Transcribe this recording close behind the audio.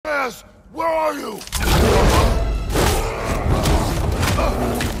Where are you?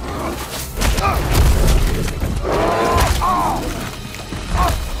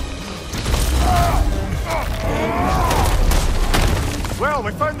 Well,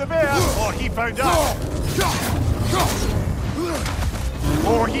 we found the bear, or he found us.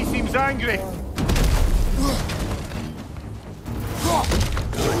 Or he seems angry.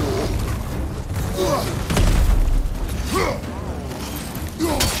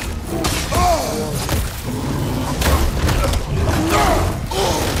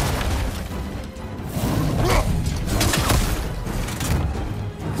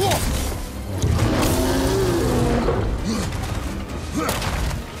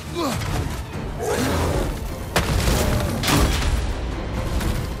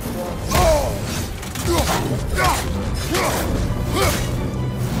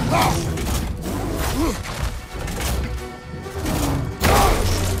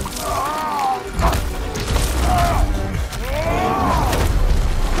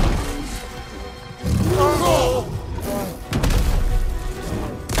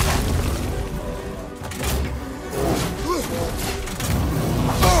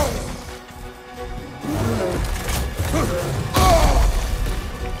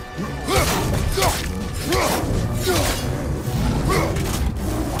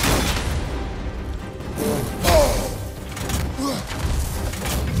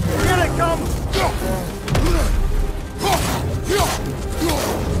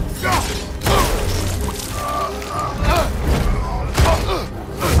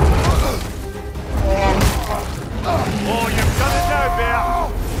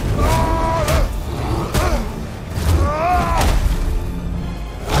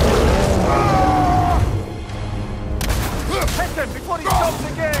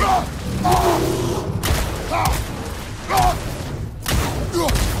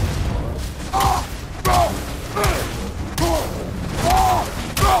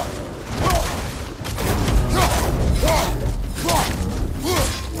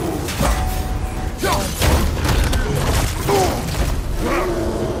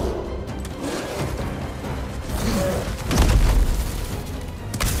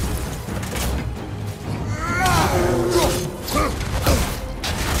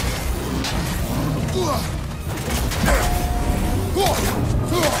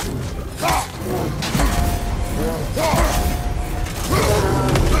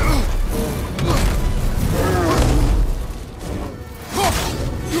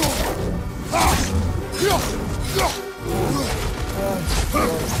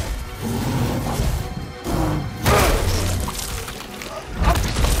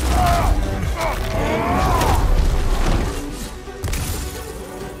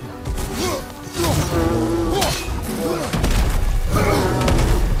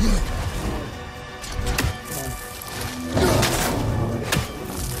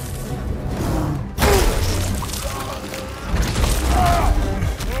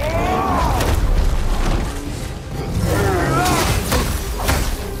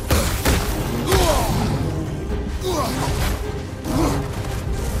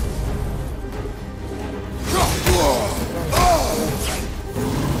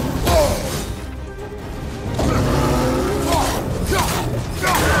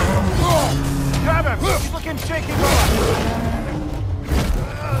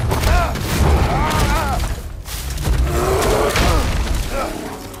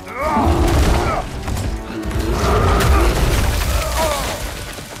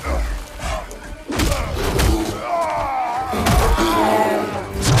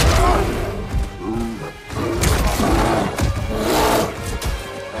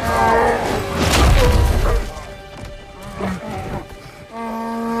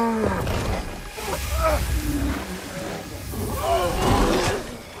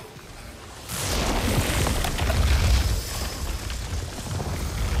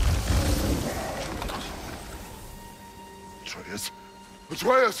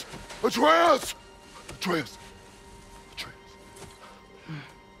 Atreus! Atreus! Atreus! Atreus.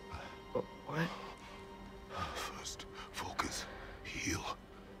 What? First, focus. Heal.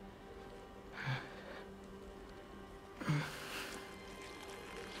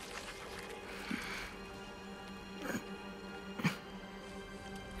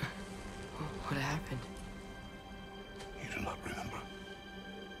 What happened? You do not remember.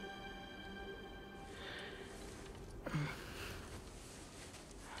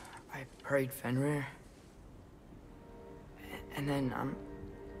 I prayed Fenrir. And then I'm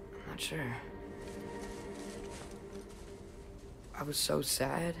not sure. I was so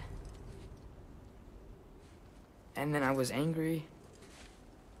sad. And then I was angry.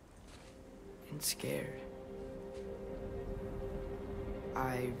 and scared.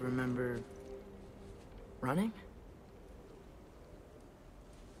 I remember running.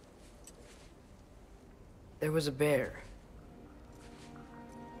 There was a bear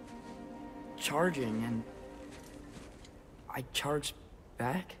charging, and I charged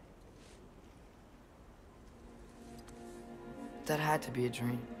back. That had to be a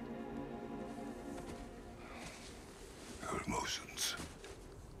dream. Your emotions.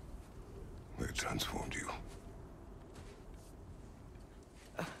 They transformed you.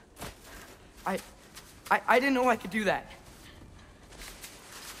 I didn't know I could do that.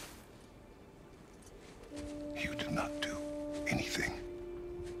 You did not do anything.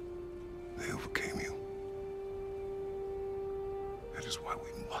 They overcame you. That is why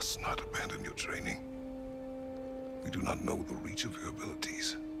we must not abandon your training. We do not know the reach of your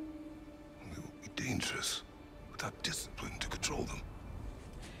abilities. They will be dangerous without discipline to control them.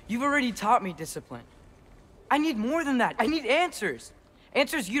 You've already taught me discipline. I need more than that. I need answers.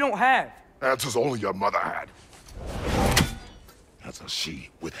 Answers you don't have. Answers only your mother had. Answers she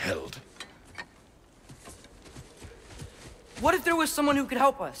withheld. What if there was someone who could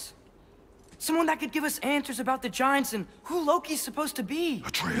help us? Someone that could give us answers about the Giants and who Loki's supposed to be.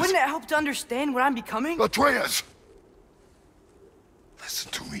 Atreus. Wouldn't it help to understand what I'm becoming? Atreus!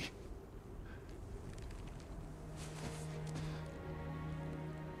 Listen to me.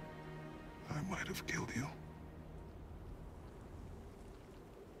 I might have killed you.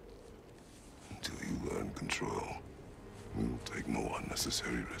 Until you learn control, we will take no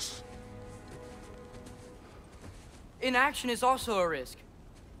unnecessary risks. Inaction is also a risk.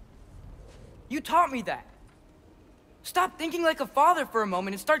 You taught me that. Stop thinking like a father for a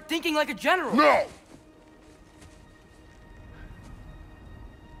moment and start thinking like a general. No!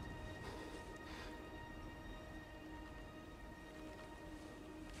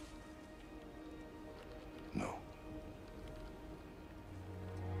 No.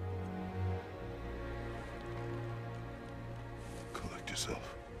 Collect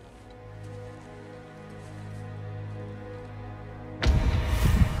yourself.